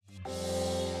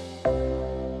Okay,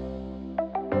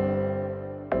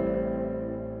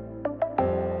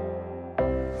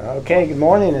 good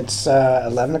morning. It's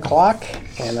 11 o'clock,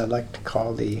 and I'd like to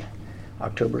call the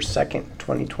October 2nd,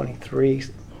 2023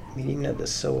 meeting of the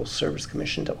Civil Service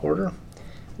Commission to order.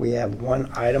 We have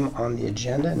one item on the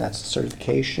agenda, and that's the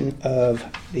certification of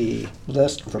the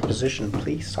list for position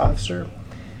police officer.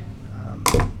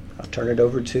 I'll turn it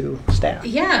over to staff.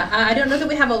 Yeah, I don't know that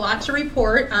we have a lot to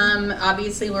report.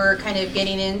 Obviously, we're kind of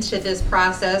getting into this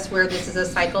process where this is a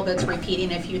cycle that's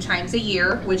repeating a few times a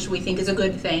year, which we think is a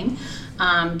good thing,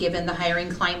 given the hiring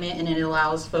climate, and it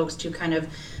allows folks to kind of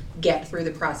get through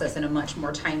the process in a much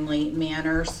more timely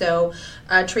manner. So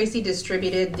Tracy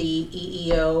distributed the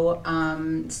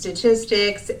EEO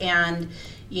statistics, and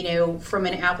from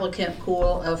an applicant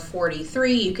pool of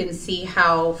 43, you can see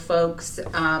how folks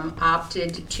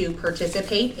opted to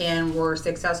participate and were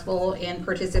successful in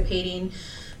participating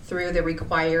through the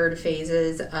required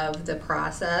phases of the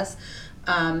process.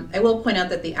 I will point out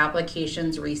that the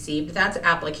applications received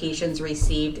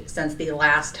since the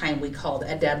last time we called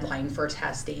a deadline for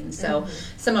testing. So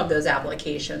some of those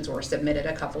applications were submitted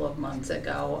a couple of months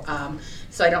ago.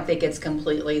 So I don't think it's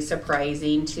completely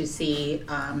surprising to see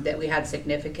that we had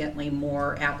significantly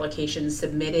more applications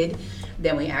submitted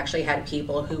than we actually had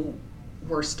people who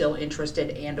were still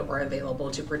interested and or available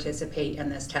to participate in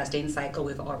this testing cycle.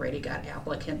 We've already got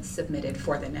applicants submitted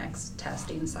for the next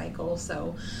testing cycle.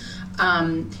 So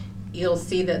you'll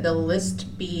see that the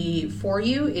list before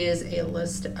you is a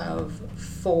list of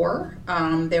 4.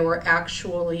 There were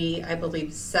actually, I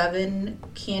believe, 7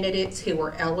 candidates who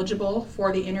were eligible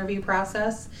for the interview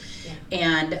process,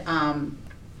 and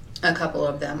a couple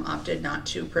of them opted not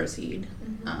to proceed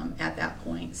at that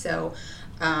point. So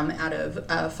out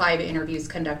of 5 interviews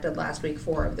conducted last week,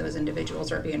 4 of those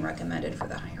individuals are being recommended for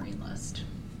the hiring list.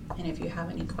 And if you have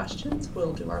any questions,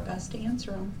 we'll do our best to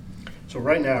answer them. So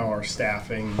right now our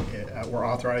staffing, we're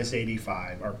authorized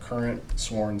 85. Our current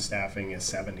sworn staffing is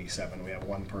 77. We have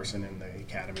 1 person in the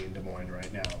academy in Des Moines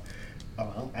right now.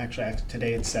 Actually,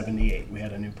 today it's 78. We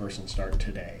had a new person start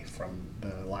today from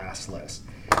the last list.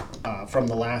 From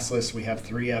the last list, we have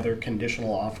 3 other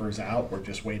conditional offers out. We're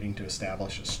just waiting to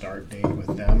establish a start date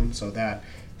with them, so that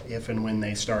if and when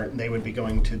they start, they would be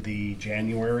going to the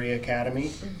January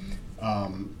academy.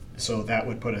 So that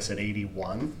would put us at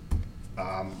 81.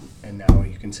 And now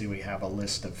you can see we have a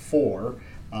list of 4.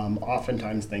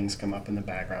 Oftentimes things come up in the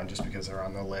background just because they're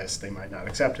on the list. They might not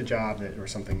accept a job, or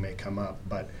something may come up,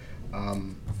 but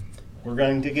we're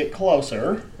going to get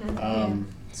closer.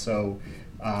 So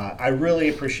I really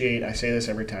appreciate, I say this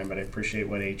every time, but I appreciate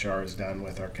what HR has done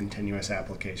with our continuous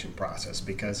application process,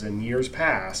 because in years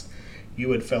past, you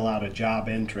would fill out a job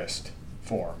interest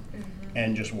form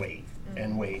and just wait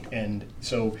and wait. And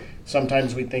so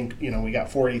sometimes we think, we got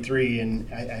 43,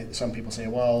 and some people say,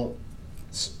 well,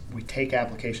 we take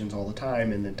applications all the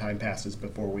time, and then time passes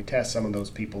before we test. Some of those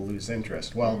people lose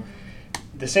interest. Well,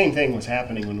 the same thing was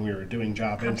happening when we were doing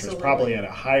job interest, probably at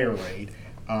a higher rate.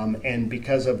 And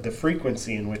because of the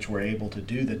frequency in which we're able to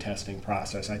do the testing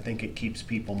process, I think it keeps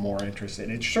people more interested.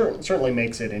 It certainly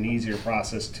makes it an easier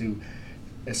process to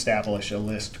establish a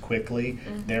list quickly.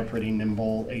 They're pretty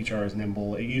nimble. HR is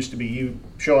nimble. It used to be you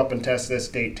show up and test this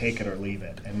date, take it or leave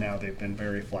it. And now they've been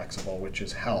very flexible, which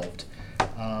has helped.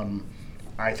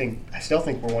 I still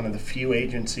think we're one of the few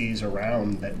agencies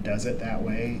around that does it that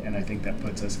way, and I think that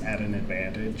puts us at an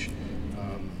advantage.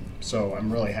 So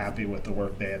I'm really happy with the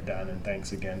work they have done, and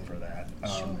thanks again for that.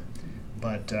 Sure.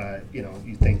 But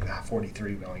you think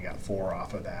 43, we only got 4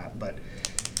 off of that, but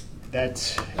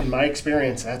that's, in my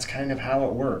experience, that's kind of how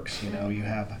it works. You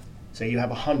have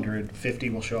 100, 50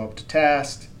 will show up to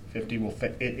test, 50 will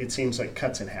fit. It seems like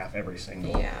cuts in half every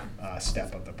single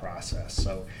step of the process.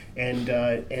 So, and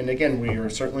again, we are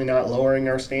certainly not lowering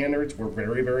our standards. We're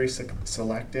very, very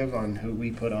selective on who we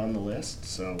put on the list.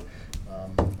 So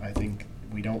I think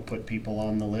we don't put people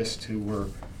on the list who we're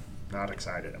not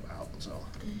excited about. So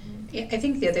Yeah, I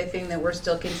think the other thing that we're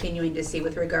still continuing to see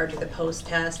with regard to the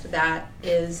post-test, that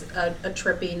is a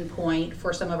tripping point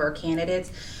for some of our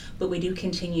candidates, but we do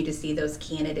continue to see those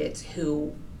candidates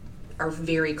who are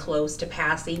very close to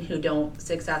passing, who don't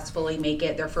successfully make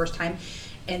it their first time,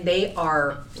 and they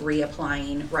are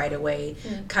reapplying right away,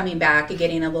 coming back and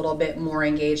getting a little bit more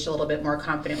engaged, a little bit more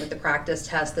confident with the practice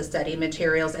test, the study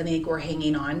materials. I think we're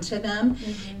hanging on to them,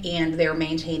 and they're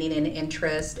maintaining an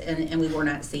interest, and we were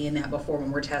not seeing that before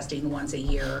when we're testing once a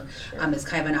year. It's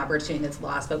kind of an opportunity that's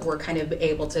lost, but we're kind of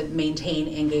able to maintain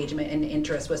engagement and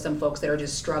interest with some folks that are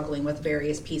just struggling with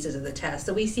various pieces of the test.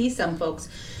 So we see some folks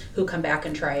who come back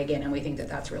and try again, and we think that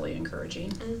that's really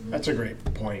encouraging. That's a great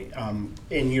point.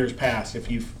 In years past,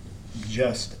 if you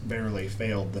just barely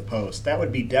failed the post, that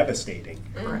would be devastating.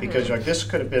 Because you're like, this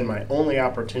could have been my only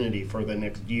opportunity for the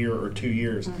next year or 2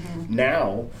 years.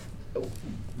 Now,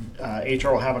 HR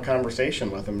will have a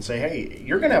conversation with them and say, hey,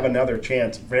 you're going to have another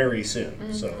chance very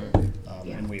soon. So,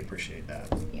 Yeah. and we appreciate that.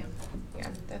 Yeah,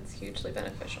 that's hugely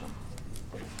beneficial.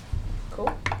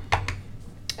 Cool.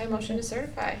 I motion to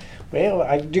certify. Well,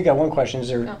 I do got one question. Is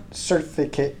there Oh.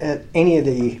 certificate, any of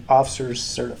the officers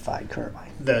certified currently?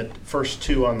 The first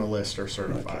 2 on the list are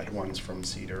certified. Okay. One's from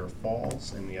Cedar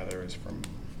Falls and the other is from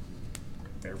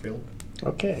Fairfield.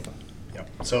 Okay. Yep.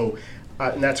 So,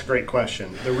 and that's a great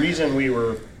question. The reason we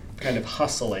were kind of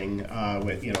hustling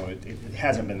with, it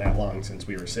hasn't been that long since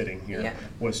we were sitting here, Yeah.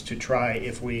 was to try,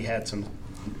 if we had some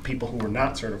people who were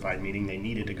not certified, meaning they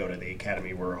needed to go to the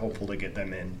academy, we're hopeful to get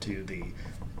them into the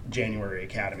January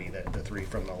academy that the 3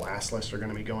 from the last list are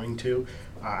going to be going to.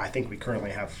 I think we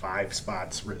currently have 5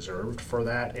 spots reserved for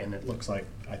that, and it looks like,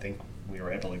 I think we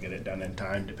were able to get it done in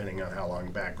time, depending on how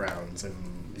long backgrounds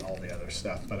and all the other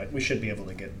stuff. But we should be able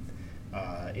to get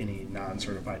any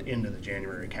non-certified into the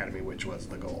January academy, which was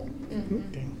the goal.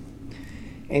 Okay.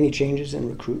 Any changes in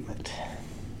recruitment?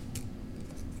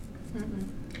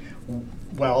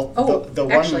 Well, Oh, the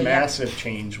actually, one yeah. massive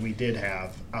change we did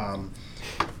have,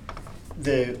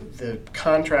 the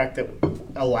contract that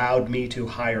allowed me to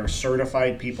hire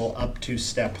certified people up to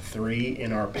step 3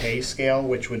 in our pay scale,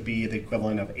 which would be the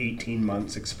equivalent of 18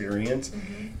 months experience.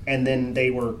 And then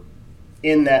they were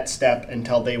in that step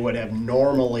until they would have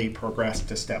normally progressed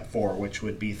to step 4, which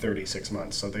would be 36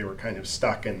 months. So they were kind of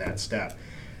stuck in that step.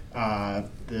 The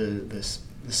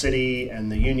city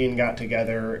and the union got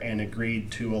together and agreed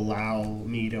to allow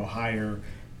me to hire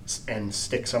and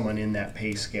stick someone in that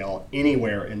pay scale,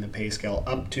 anywhere in the pay scale,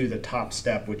 up to the top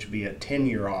step, which would be a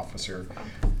 10-year officer.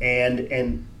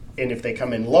 And if they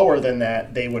come in lower than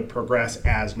that, they would progress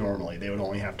as normally. They would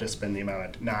only have to spend the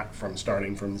amount, not from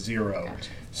starting from 0. Gotcha.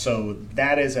 So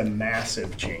that is a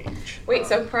massive change. Wait,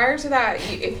 so prior to that,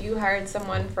 if you hired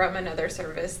someone from another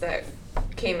service that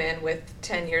came in with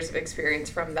 10 years of experience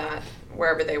from that,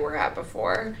 wherever they were at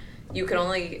before, you could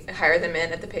only hire them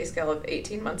in at the pay scale of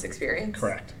 18 months experience?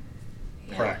 Correct.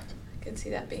 Yeah, Correct. I could see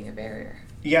that being a barrier.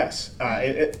 Yes,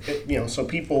 so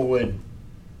people would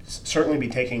certainly be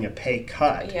taking a pay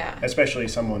cut, Yeah. especially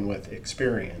someone with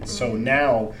experience. So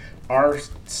now our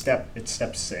step, it's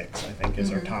step 6, I think,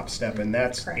 is our top step, and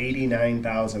that's Correct.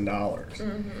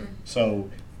 $89,000. So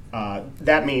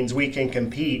that means we can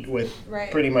compete with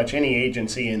Right. pretty much any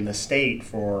agency in the state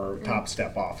for top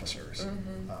step officers.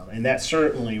 And that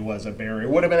certainly was a barrier.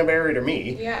 Would have been a barrier to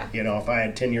me. Yeah. If I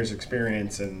had 10 years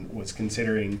experience and was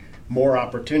considering more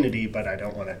opportunity, but I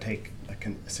don't want to take a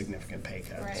significant pay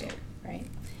cut. Right. So. Right.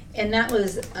 And that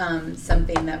was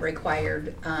something that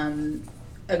required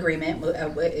agreement.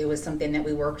 It was something that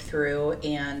we worked through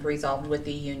and resolved with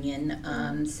the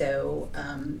union. So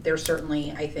there's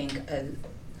certainly, I think,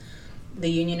 the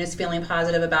union is feeling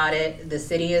positive about it. The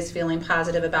city is feeling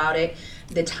positive about it.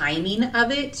 The timing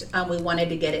of it, we wanted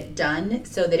to get it done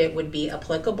so that it would be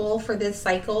applicable for this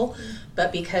cycle.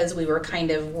 But because we were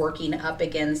kind of working up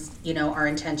against, our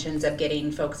intentions of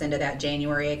getting folks into that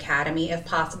January academy, if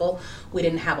possible, we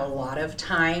didn't have a lot of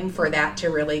time for that to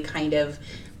really kind of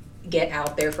get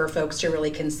out there for folks to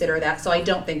really consider that. So I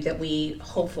don't think that we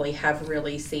hopefully have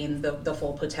really seen the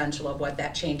full potential of what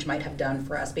that change might have done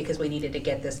for us, because we needed to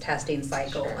get this testing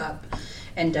cycle up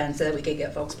and done so that we could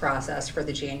get folks processed for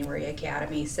the January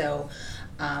academy. So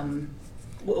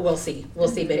we'll see.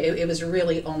 But it was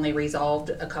really only resolved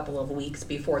a couple of weeks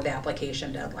before the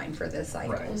application deadline for this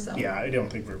cycle. Right. So. Yeah, I don't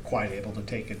think we're quite able to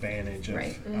take advantage of,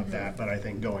 Right. of that, but I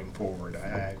think going forward,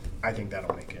 I think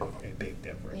that'll make a big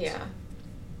difference. Yeah.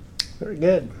 Very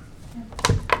good.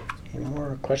 Any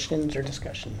more questions or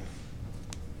discussion?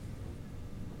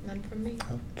 None from me.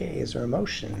 Okay, is there a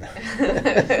motion?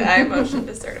 I motion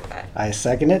to certify. I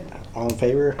second it. All in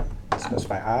favor,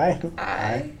 specify aye.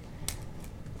 Aye.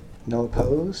 No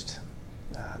opposed?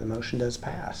 The motion does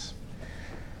pass.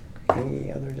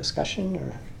 Any other discussion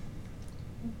or?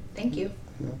 Thank you.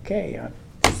 Okay.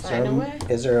 Sign away.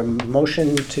 Is there a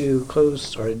motion to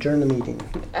close or adjourn the meeting?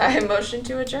 I motion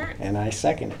to adjourn. And I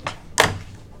second it.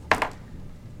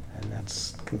 And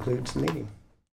that concludes the meeting.